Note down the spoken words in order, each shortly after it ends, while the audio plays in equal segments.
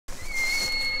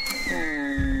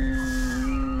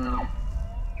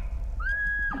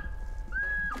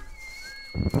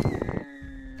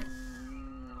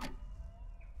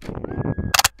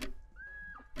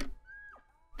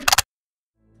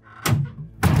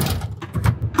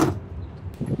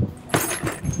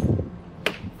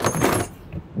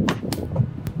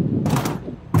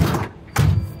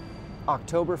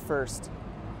October 1st.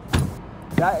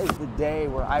 That is the day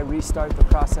where I restart the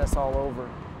process all over.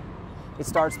 It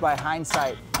starts by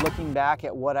hindsight, looking back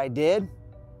at what I did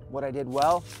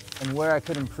well, and where I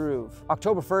could improve.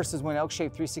 October 1st is when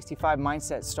ElkShape 365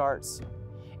 mindset starts,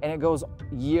 and it goes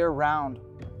year round.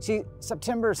 See,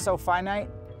 September is so finite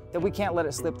that we can't let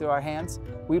it slip through our hands.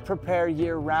 We prepare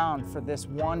year round for this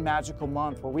one magical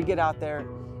month where we get out there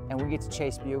and we get to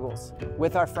chase bugles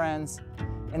with our friends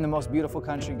in the most beautiful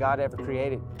country God ever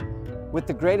created. With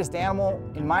the greatest animal,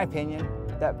 in my opinion,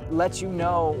 that lets you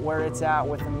know where it's at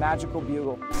with a magical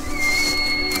bugle.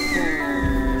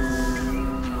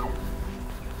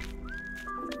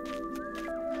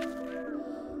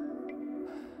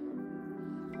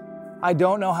 I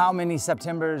don't know how many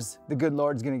Septembers the good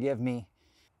Lord's gonna give me.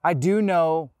 I do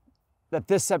know that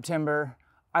this September,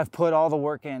 I've put all the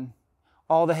work in.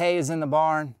 All the hay is in the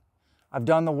barn. I've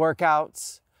done the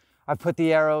workouts. I've put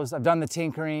the arrows. I've done the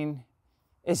tinkering.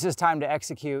 It's just time to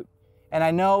execute. And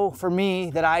I know for me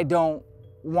that I don't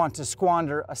want to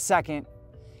squander a second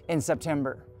in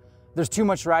September. There's too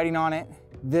much riding on it.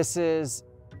 This is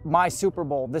my Super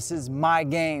Bowl. This is my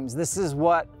games. This is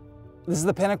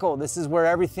the pinnacle. This is where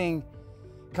everything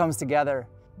comes together.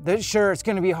 Sure, it's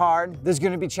gonna be hard. There's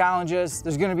gonna be challenges.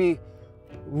 There's gonna be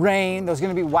rain. There's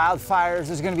gonna be wildfires.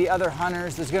 There's gonna be other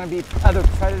hunters. There's gonna be other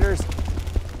predators.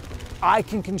 I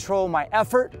can control my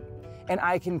effort and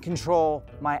I can control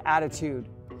my attitude.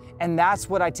 And that's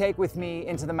what I take with me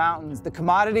into the mountains, the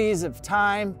commodities of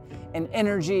time and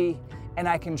energy, and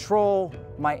I control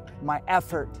my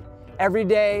effort. Every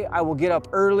day I will get up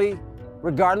early,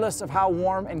 regardless of how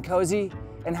warm and cozy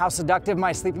and how seductive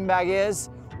my sleeping bag is,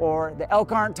 or the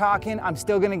elk aren't talking, I'm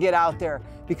still gonna get out there.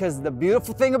 Because the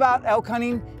beautiful thing about elk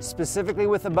hunting, specifically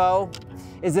with a bow,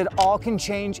 is it all can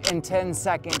change in 10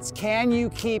 seconds. Can you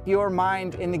keep your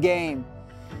mind in the game?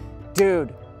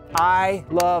 Dude, I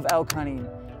love elk hunting.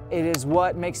 It is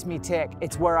what makes me tick.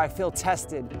 It's where I feel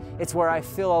tested. It's where I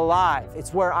feel alive.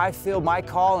 It's where I feel my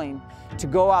calling to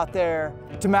go out there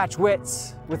to match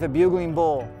wits with a bugling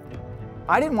bull.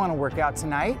 I didn't want to work out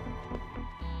tonight.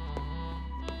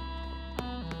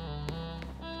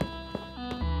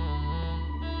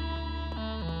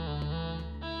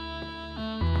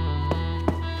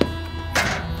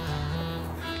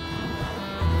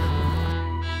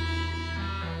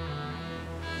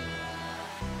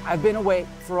 I've been awake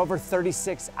for over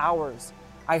 36 hours.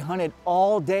 I hunted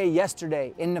all day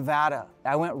yesterday in Nevada.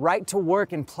 I went right to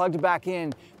work and plugged back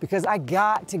in because I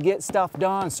got to get stuff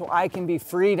done so I can be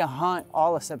free to hunt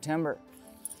all of September.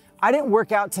 I didn't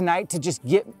work out tonight to just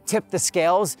tip the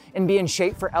scales and be in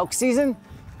shape for elk season.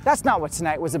 That's not what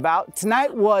tonight was about.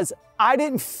 Tonight was, I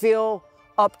didn't feel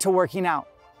up to working out.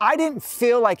 I didn't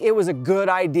feel like it was a good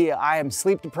idea. I am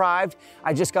sleep deprived.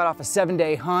 I just got off a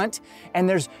 7-day hunt, and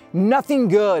there's nothing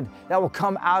good that will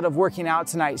come out of working out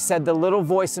tonight, said the little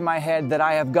voice in my head that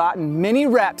I have gotten many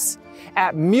reps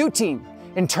at muting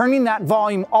and turning that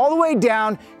volume all the way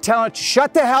down, telling it to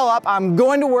shut the hell up. I'm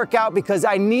going to work out because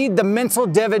I need the mental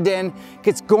dividend.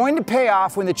 It's going to pay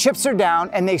off when the chips are down,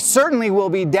 and they certainly will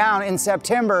be down in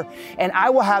September, and I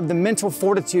will have the mental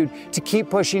fortitude to keep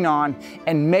pushing on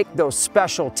and make those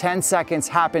special 10 seconds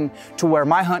happen to where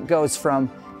my hunt goes from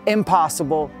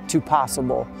impossible to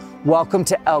possible. Welcome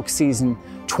to Elk Season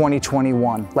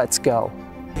 2021. Let's go.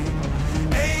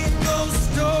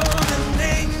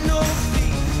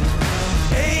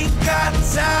 Got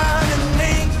time and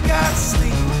ain't got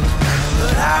sleep,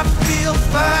 but I feel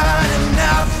fine and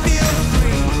I feel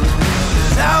free,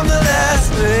 'cause I'm the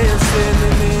last man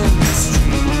standing in the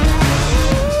street.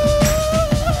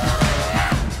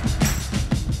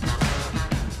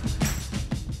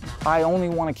 I only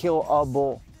want to kill a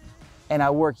bull, and I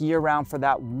work year round for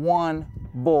that one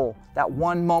bull, that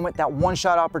one moment, that one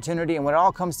shot opportunity, and when it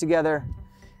all comes together,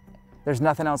 there's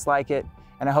nothing else like it.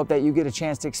 And I hope that you get a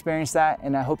chance to experience that,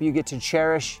 and I hope you get to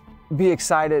cherish, be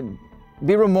excited,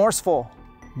 be remorseful,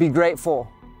 be grateful,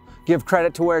 give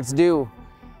credit to where it's due,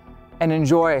 and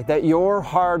enjoy that your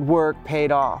hard work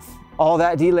paid off. All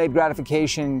that delayed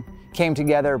gratification came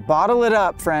together. Bottle it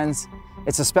up, friends.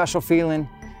 It's a special feeling.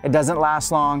 It doesn't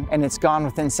last long, and it's gone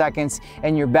within seconds,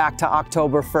 and you're back to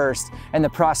October 1st, and the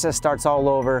process starts all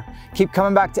over. Keep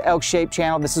coming back to Elk Shape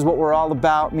channel. This is what we're all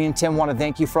about. Me and Tim want to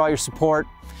thank you for all your support,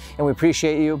 and we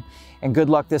appreciate you, and good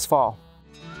luck this fall.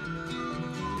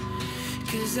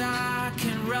 'Cause I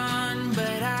can run,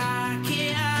 but I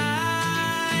can't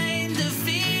hide the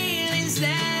feelings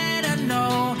that I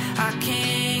know I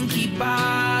can't keep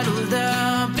bottled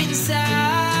up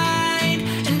inside,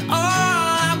 and all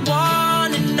I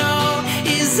wanna know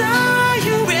is, are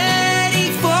you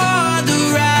ready for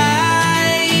the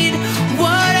ride? What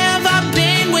have I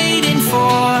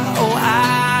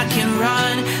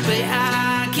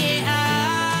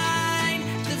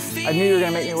I knew you were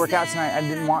gonna make me work out tonight. I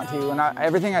didn't want to, and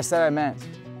everything I said I meant.